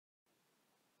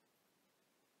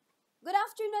Good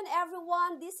afternoon,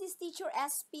 everyone. This is Teacher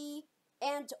SP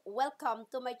and welcome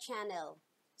to my channel.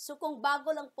 So kung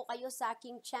bago lang po kayo sa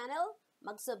aking channel,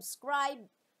 mag-subscribe,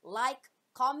 like,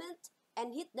 comment,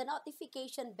 and hit the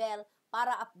notification bell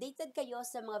para updated kayo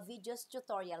sa mga videos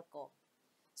tutorial ko.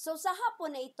 So sa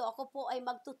hapon na ito, ako po ay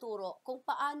magtuturo kung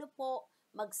paano po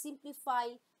mag-simplify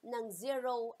ng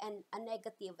zero and a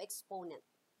negative exponent.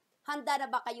 Handa na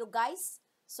ba kayo, guys?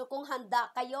 So kung handa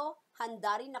kayo,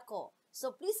 handa rin ako.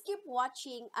 So please keep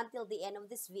watching until the end of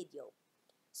this video.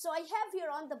 So I have here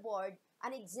on the board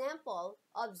an example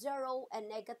of zero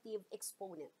and negative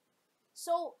exponent.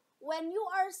 So when you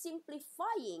are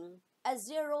simplifying a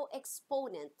zero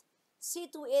exponent, see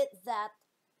to it that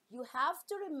you have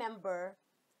to remember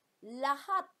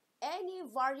lahat, any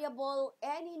variable,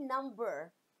 any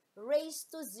number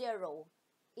raised to zero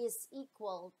is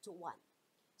equal to 1.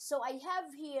 So I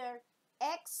have here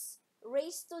x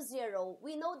raised to 0.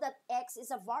 We know that x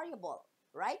is a variable,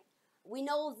 right? We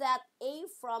know that a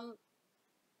from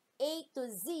a to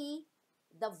z,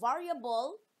 the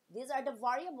variable, these are the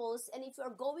variables, and if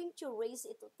you're going to raise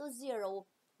it to 0,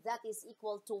 that is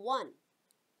equal to 1.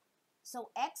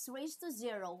 So x raised to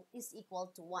 0 is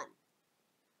equal to 1.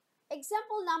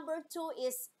 Example number 2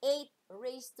 is 8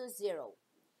 raised to 0.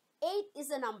 8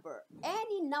 is a number.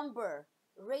 Any number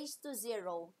raised to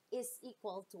 0 is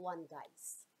equal to 1,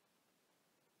 guys.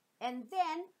 And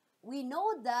then, we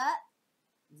know that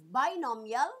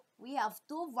binomial, we have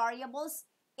two variables,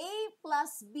 a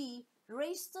plus b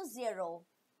raised to 0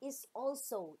 is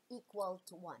also equal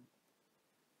to 1.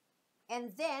 And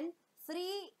then,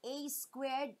 3a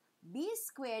squared b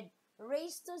squared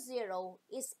raised to 0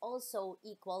 is also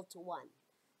equal to 1.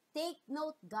 Take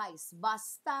note, guys,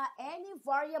 basta any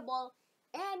variable,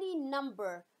 any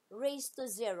number raised to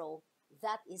 0,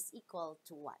 that is equal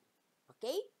to 1.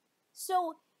 Okay?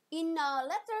 So, in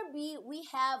letter B, we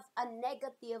have a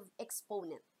negative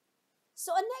exponent.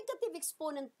 So, a negative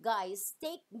exponent, guys,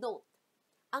 take note.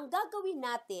 Ang gagawin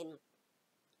natin,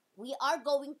 we are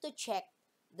going to check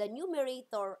the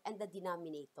numerator and the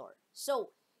denominator.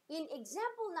 So, in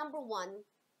example number 1,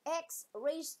 x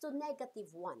raised to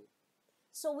negative 1.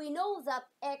 So, we know that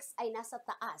x ay nasa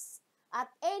taas. At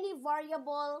any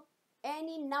variable,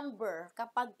 any number,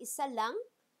 kapag isa lang,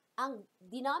 ang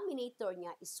denominator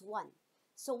niya is 1.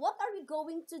 So, what are we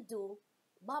going to do?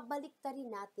 Babalik ta rin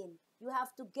natin. You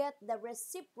have to get the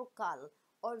reciprocal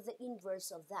or the inverse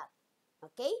of that.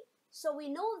 Okay? So, we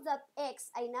know that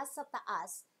x ay nasa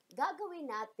taas. Gagawin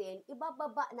natin,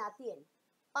 ibababa natin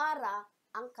para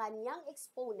ang kanyang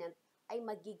exponent ay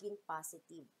magiging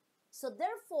positive. So,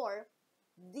 therefore,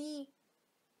 the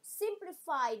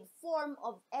simplified form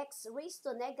of x raised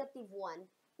to negative 1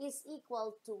 is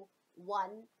equal to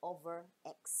 1 over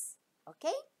x.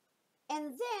 Okay?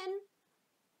 And then,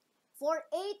 for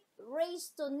 8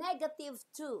 raised to negative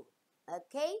 2,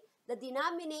 okay, the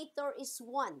denominator is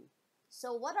 1.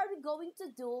 So, what are we going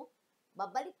to do?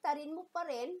 Babaliktarin mo pa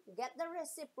rin, get the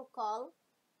reciprocal,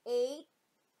 8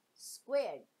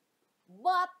 squared.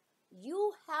 But,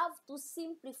 you have to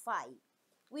simplify.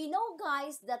 We know,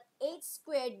 guys, that 8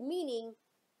 squared meaning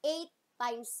 8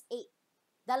 times 8.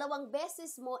 Dalawang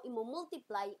beses mo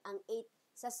imumultiply ang 8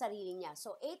 sa sarili niya.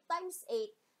 So, 8 times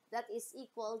 8, that is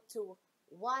equal to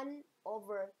 1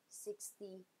 over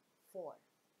 64.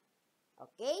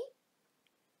 Okay?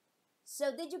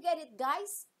 So, did you get it,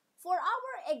 guys? For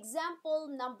our example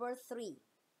number 3,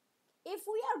 if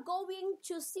we are going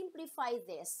to simplify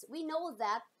this, we know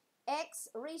that x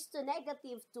raised to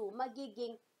negative 2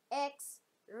 magiging x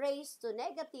raised to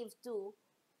negative 2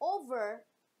 over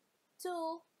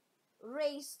 2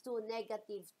 raised to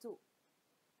negative 2.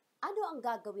 Ano ang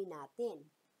gagawin natin?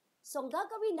 So, ang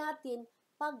gagawin natin,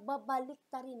 pagbabalik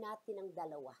ta rin natin ang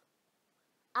dalawa.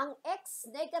 Ang x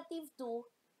negative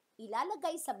 2,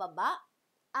 ilalagay sa baba.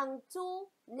 Ang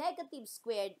 2 negative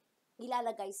squared,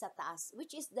 ilalagay sa taas,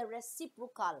 which is the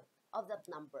reciprocal of that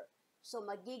number. So,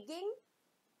 magiging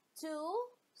 2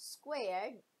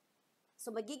 squared.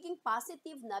 So, magiging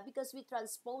positive na because we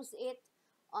transpose it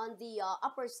on the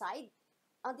upper side.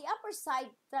 On the upper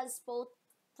side,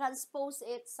 transpose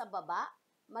it sa baba,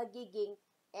 magiging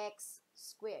x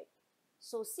squared.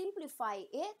 So, simplify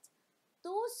it.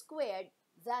 2 squared,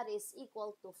 that is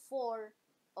equal to 4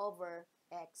 over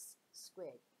x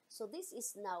squared. So, this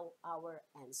is now our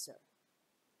answer.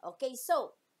 Okay,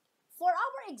 so, for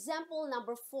our example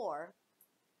number 4,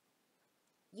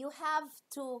 you have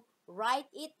to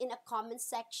write it in a comment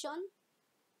section.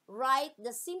 Write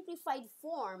the simplified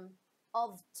form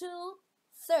of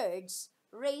 2/3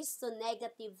 raised to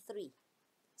negative 3.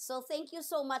 So, thank you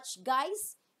so much,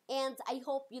 guys. And I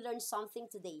hope you learned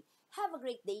something today. Have a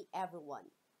great day,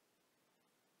 everyone.